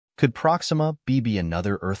Could Proxima b be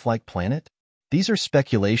another Earth-like planet? These are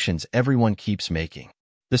speculations everyone keeps making.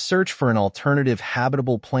 The search for an alternative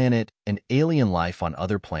habitable planet and alien life on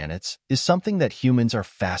other planets is something that humans are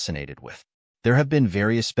fascinated with. There have been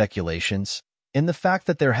various speculations, and the fact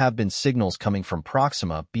that there have been signals coming from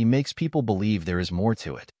Proxima b makes people believe there is more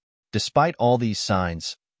to it. Despite all these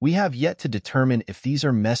signs, we have yet to determine if these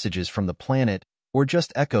are messages from the planet or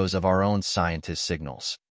just echoes of our own scientist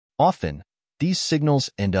signals. Often, these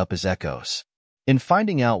signals end up as echoes. In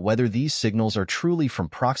finding out whether these signals are truly from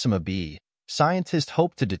Proxima b, scientists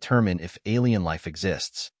hope to determine if alien life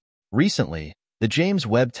exists. Recently, the James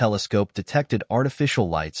Webb Telescope detected artificial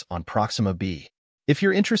lights on Proxima b. If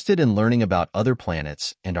you're interested in learning about other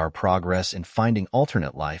planets and our progress in finding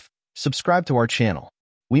alternate life, subscribe to our channel.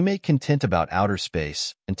 We make content about outer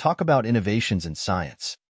space and talk about innovations in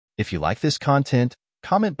science. If you like this content,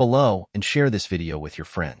 comment below and share this video with your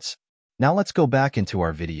friends. Now let's go back into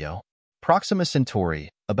our video. Proxima Centauri,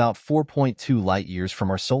 about 4.2 light-years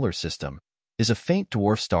from our solar system, is a faint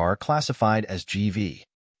dwarf star classified as GV.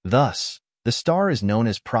 Thus, the star is known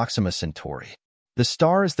as Proxima Centauri. The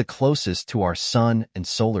star is the closest to our Sun and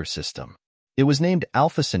solar system. It was named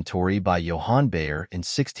Alpha Centauri by Johann Bayer in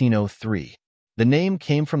 1603. The name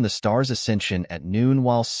came from the star's ascension at noon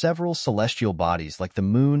while several celestial bodies like the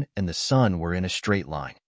Moon and the Sun were in a straight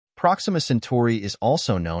line. Proxima Centauri is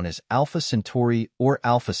also known as Alpha Centauri or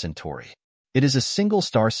Alpha Centauri. It is a single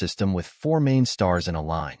star system with 4 main stars in a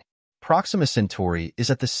line. Proxima Centauri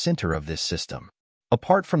is at the center of this system.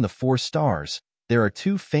 Apart from the 4 stars, there are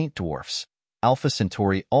 2 faint dwarfs, Alpha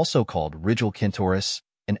Centauri, also called Rigil Kentaurus,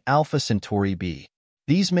 and Alpha Centauri b.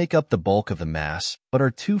 These make up the bulk of the mass, but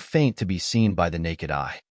are too faint to be seen by the naked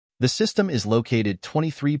eye. The system is located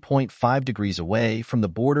 23.5 degrees away from the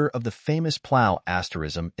border of the famous Plough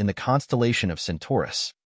asterism in the constellation of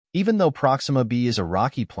Centaurus. Even though Proxima b is a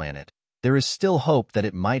rocky planet, there is still hope that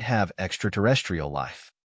it might have extraterrestrial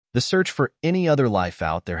life. The search for any other life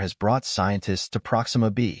out there has brought scientists to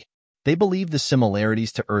Proxima b. They believe the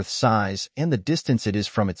similarities to Earth's size and the distance it is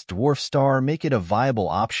from its dwarf star make it a viable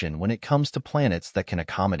option when it comes to planets that can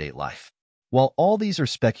accommodate life. While all these are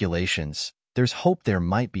speculations, there's hope there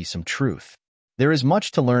might be some truth. There is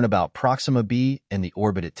much to learn about Proxima b and the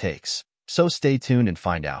orbit it takes, so stay tuned and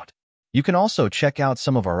find out. You can also check out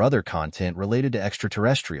some of our other content related to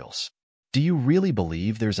extraterrestrials. Do you really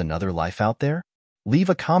believe there's another life out there? Leave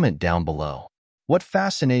a comment down below. What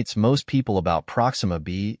fascinates most people about Proxima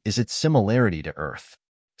b is its similarity to Earth.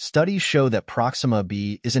 Studies show that Proxima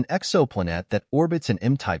b is an exoplanet that orbits an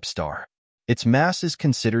M-type star. Its mass is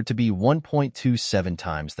considered to be 1.27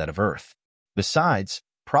 times that of Earth. Besides,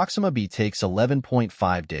 Proxima b takes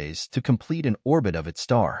 11.5 days to complete an orbit of its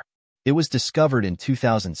star. It was discovered in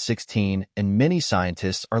 2016, and many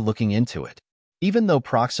scientists are looking into it. Even though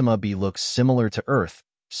Proxima b looks similar to Earth,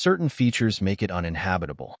 certain features make it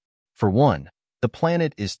uninhabitable. For one, the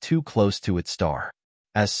planet is too close to its star.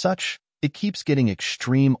 As such, it keeps getting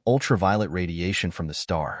extreme ultraviolet radiation from the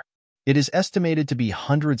star. It is estimated to be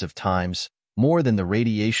hundreds of times more than the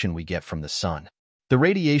radiation we get from the Sun. The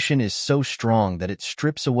radiation is so strong that it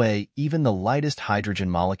strips away even the lightest hydrogen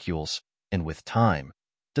molecules, and with time,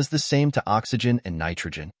 does the same to oxygen and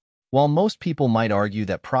nitrogen. While most people might argue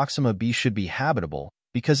that Proxima b should be habitable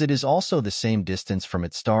because it is also the same distance from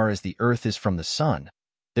its star as the Earth is from the Sun,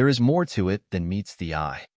 there is more to it than meets the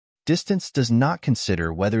eye. Distance does not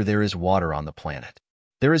consider whether there is water on the planet.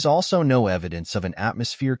 There is also no evidence of an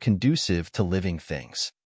atmosphere conducive to living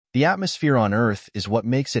things. The atmosphere on Earth is what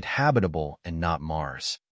makes it habitable and not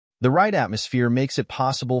Mars. The right atmosphere makes it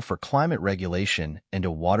possible for climate regulation and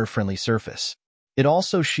a water-friendly surface. It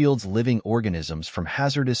also shields living organisms from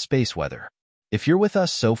hazardous space weather. If you're with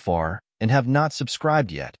us so far and have not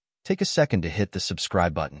subscribed yet, take a second to hit the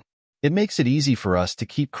subscribe button. It makes it easy for us to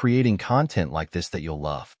keep creating content like this that you'll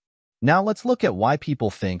love. Now let's look at why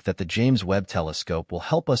people think that the James Webb Telescope will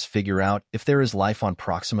help us figure out if there is life on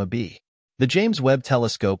Proxima b. The James Webb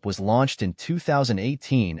Telescope was launched in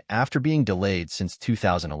 2018 after being delayed since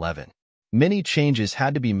 2011. Many changes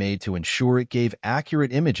had to be made to ensure it gave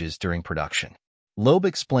accurate images during production. Loeb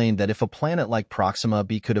explained that if a planet like Proxima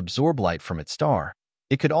b could absorb light from its star,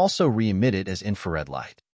 it could also re-emit it as infrared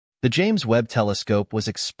light. The James Webb Telescope was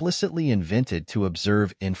explicitly invented to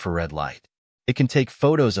observe infrared light. It can take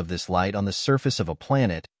photos of this light on the surface of a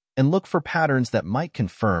planet and look for patterns that might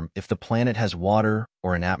confirm if the planet has water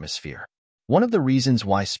or an atmosphere. One of the reasons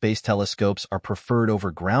why space telescopes are preferred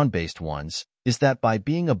over ground-based ones is that by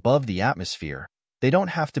being above the atmosphere, they don't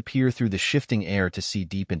have to peer through the shifting air to see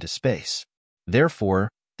deep into space. Therefore,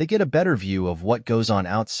 they get a better view of what goes on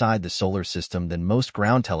outside the solar system than most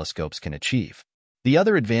ground telescopes can achieve. The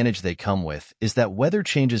other advantage they come with is that weather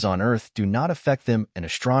changes on Earth do not affect them and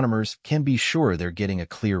astronomers can be sure they're getting a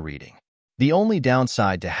clear reading. The only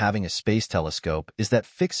downside to having a space telescope is that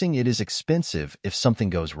fixing it is expensive if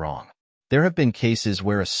something goes wrong. There have been cases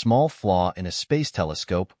where a small flaw in a space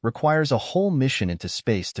telescope requires a whole mission into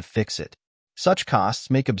space to fix it. Such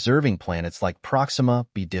costs make observing planets like Proxima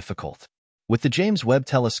be difficult. With the James Webb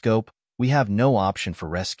Telescope, we have no option for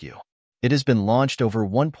rescue. It has been launched over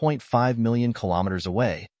 1.5 million kilometers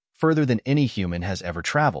away, further than any human has ever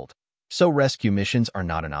traveled, so rescue missions are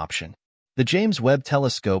not an option. The James Webb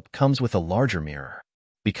Telescope comes with a larger mirror.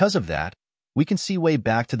 Because of that, we can see way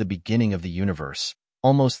back to the beginning of the universe,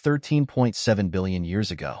 almost 13.7 billion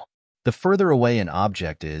years ago. The further away an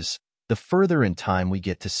object is, the further in time we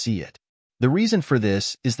get to see it. The reason for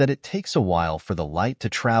this is that it takes a while for the light to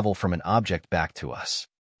travel from an object back to us.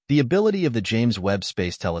 The ability of the James Webb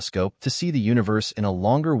Space Telescope to see the universe in a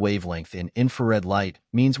longer wavelength in infrared light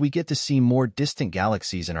means we get to see more distant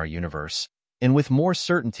galaxies in our universe, and with more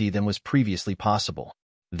certainty than was previously possible.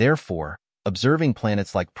 Therefore, observing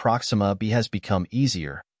planets like Proxima b has become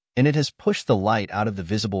easier, and it has pushed the light out of the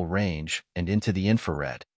visible range and into the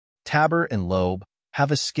infrared. Tabor and Loeb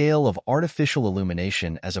have a scale of artificial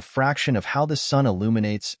illumination as a fraction of how the sun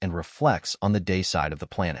illuminates and reflects on the day side of the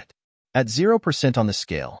planet. At 0% on the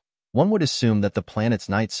scale, one would assume that the planet's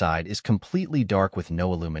night side is completely dark with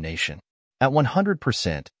no illumination. At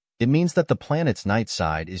 100%, it means that the planet's night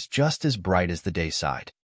side is just as bright as the day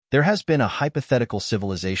side. There has been a hypothetical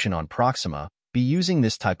civilization on Proxima b using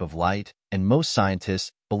this type of light, and most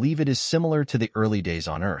scientists believe it is similar to the early days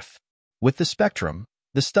on Earth. With the spectrum,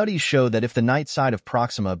 the studies show that if the night side of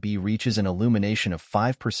Proxima b reaches an illumination of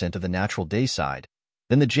 5% of the natural day side,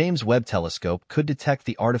 then the James Webb Telescope could detect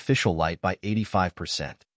the artificial light by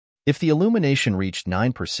 85%. If the illumination reached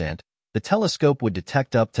 9%, the telescope would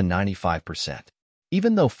detect up to 95%.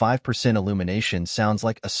 Even though 5% illumination sounds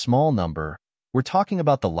like a small number, we're talking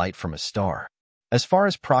about the light from a star. As far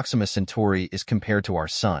as Proxima Centauri is compared to our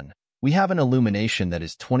Sun, we have an illumination that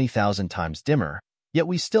is 20,000 times dimmer, yet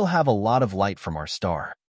we still have a lot of light from our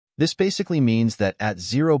star. This basically means that at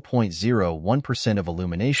 0.01% of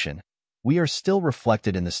illumination, we are still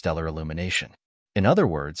reflected in the stellar illumination. In other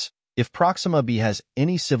words, if Proxima b has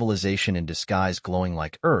any civilization in disguise glowing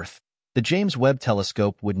like Earth, the James Webb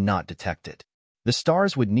Telescope would not detect it. The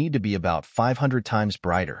stars would need to be about 500 times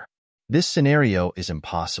brighter. This scenario is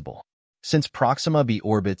impossible. Since Proxima b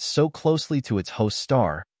orbits so closely to its host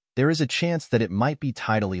star, there is a chance that it might be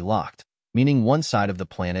tidally locked, meaning one side of the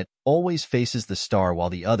planet always faces the star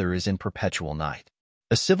while the other is in perpetual night.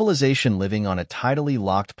 A civilization living on a tidally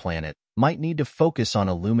locked planet might need to focus on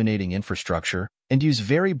illuminating infrastructure and use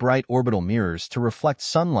very bright orbital mirrors to reflect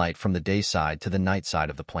sunlight from the day side to the night side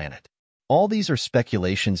of the planet. All these are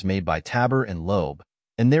speculations made by Tabor and Loeb,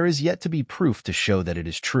 and there is yet to be proof to show that it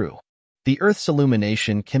is true. The Earth's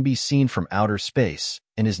illumination can be seen from outer space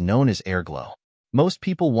and is known as airglow. Most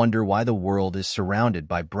people wonder why the world is surrounded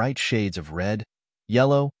by bright shades of red,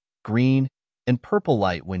 yellow, green, and purple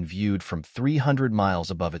light when viewed from 300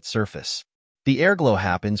 miles above its surface. The airglow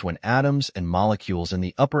happens when atoms and molecules in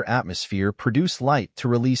the upper atmosphere produce light to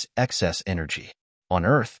release excess energy. On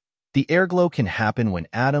Earth, the airglow can happen when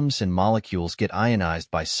atoms and molecules get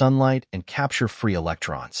ionized by sunlight and capture free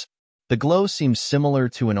electrons. The glow seems similar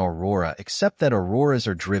to an aurora except that auroras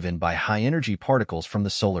are driven by high-energy particles from the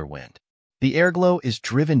solar wind. The airglow is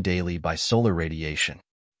driven daily by solar radiation.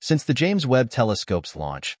 Since the James Webb Telescope's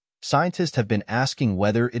launch, scientists have been asking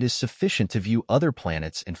whether it is sufficient to view other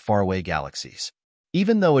planets in faraway galaxies.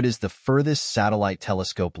 Even though it is the furthest satellite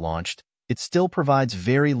telescope launched, it still provides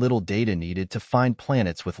very little data needed to find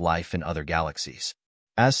planets with life in other galaxies.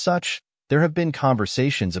 As such, there have been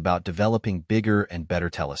conversations about developing bigger and better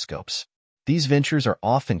telescopes. These ventures are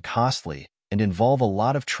often costly and involve a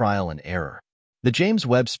lot of trial and error. The James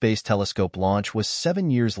Webb Space Telescope launch was 7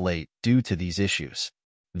 years late due to these issues.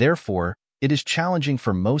 Therefore, it is challenging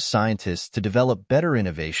for most scientists to develop better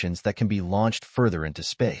innovations that can be launched further into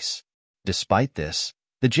space. Despite this,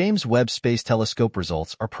 the James Webb Space Telescope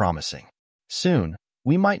results are promising. Soon,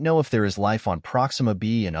 we might know if there is life on Proxima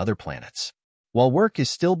b and other planets. While work is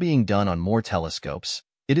still being done on more telescopes,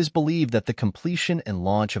 it is believed that the completion and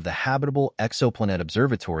launch of the Habitable Exoplanet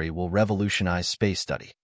Observatory will revolutionize space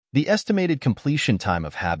study. The estimated completion time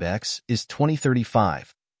of HabEx is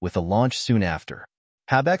 2035, with a launch soon after.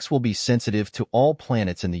 HabEx will be sensitive to all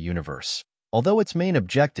planets in the universe, although its main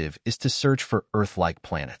objective is to search for Earth-like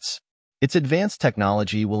planets. Its advanced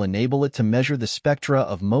technology will enable it to measure the spectra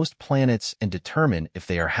of most planets and determine if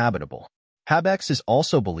they are habitable. HabEx is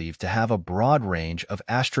also believed to have a broad range of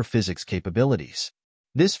astrophysics capabilities.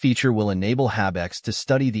 This feature will enable HabEx to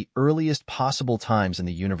study the earliest possible times in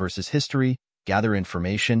the universe's history, gather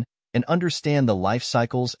information, and understand the life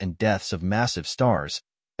cycles and deaths of massive stars,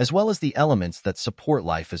 as well as the elements that support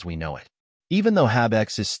life as we know it. Even though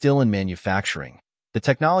HabEx is still in manufacturing, the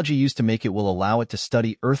technology used to make it will allow it to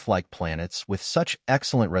study Earth-like planets with such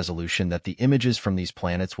excellent resolution that the images from these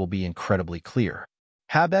planets will be incredibly clear.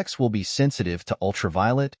 HabEx will be sensitive to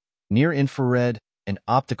ultraviolet, near-infrared, and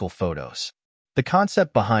optical photos. The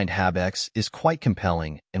concept behind HabEx is quite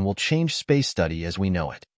compelling and will change space study as we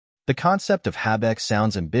know it. The concept of HabEx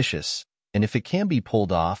sounds ambitious, and if it can be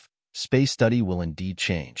pulled off, space study will indeed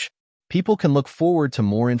change. People can look forward to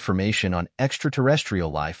more information on extraterrestrial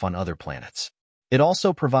life on other planets. It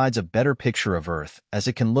also provides a better picture of Earth as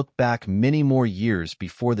it can look back many more years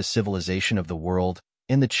before the civilization of the world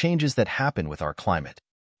and the changes that happen with our climate.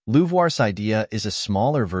 LUVOIR's idea is a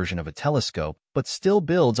smaller version of a telescope, but still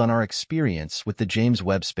builds on our experience with the James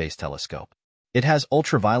Webb Space Telescope. It has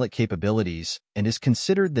ultraviolet capabilities and is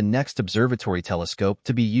considered the next observatory telescope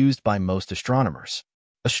to be used by most astronomers.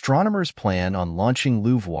 Astronomers plan on launching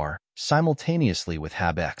LUVOIR simultaneously with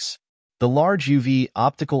HabEx. The large UV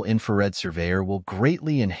optical infrared surveyor will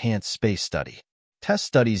greatly enhance space study. Test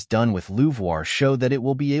studies done with LUVOIR show that it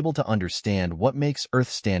will be able to understand what makes Earth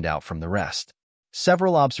stand out from the rest.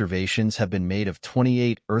 Several observations have been made of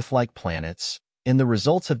 28 Earth-like planets, and the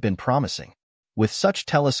results have been promising. With such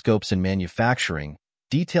telescopes in manufacturing,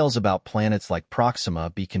 details about planets like Proxima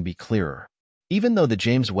b can be clearer. Even though the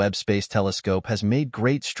James Webb Space Telescope has made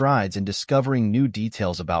great strides in discovering new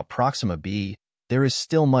details about Proxima b, there is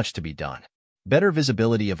still much to be done. Better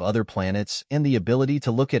visibility of other planets and the ability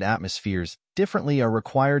to look at atmospheres differently are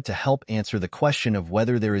required to help answer the question of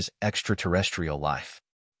whether there is extraterrestrial life.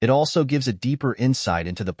 It also gives a deeper insight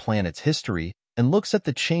into the planet's history and looks at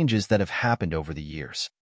the changes that have happened over the years.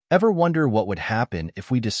 Ever wonder what would happen if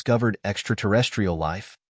we discovered extraterrestrial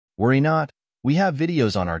life? Worry not, we have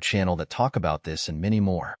videos on our channel that talk about this and many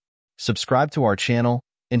more. Subscribe to our channel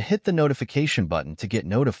and hit the notification button to get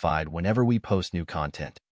notified whenever we post new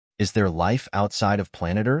content. Is there life outside of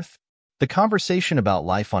planet Earth? The conversation about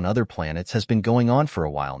life on other planets has been going on for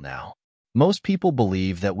a while now. Most people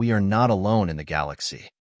believe that we are not alone in the galaxy.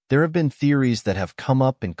 There have been theories that have come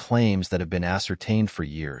up and claims that have been ascertained for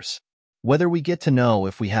years. Whether we get to know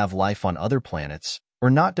if we have life on other planets or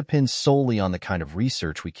not depends solely on the kind of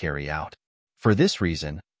research we carry out. For this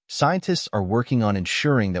reason, scientists are working on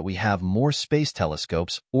ensuring that we have more space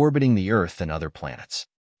telescopes orbiting the Earth than other planets.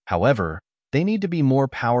 However, they need to be more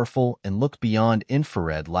powerful and look beyond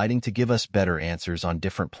infrared lighting to give us better answers on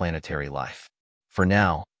different planetary life. For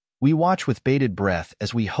now, we watch with bated breath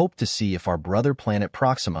as we hope to see if our brother planet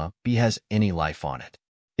Proxima b has any life on it.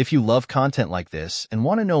 If you love content like this and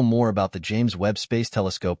want to know more about the James Webb Space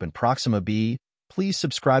Telescope and Proxima b, please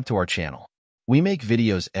subscribe to our channel. We make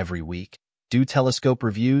videos every week, do telescope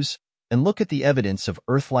reviews, and look at the evidence of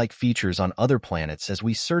Earth-like features on other planets as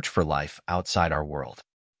we search for life outside our world.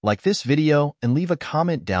 Like this video and leave a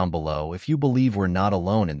comment down below if you believe we're not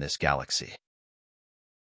alone in this galaxy.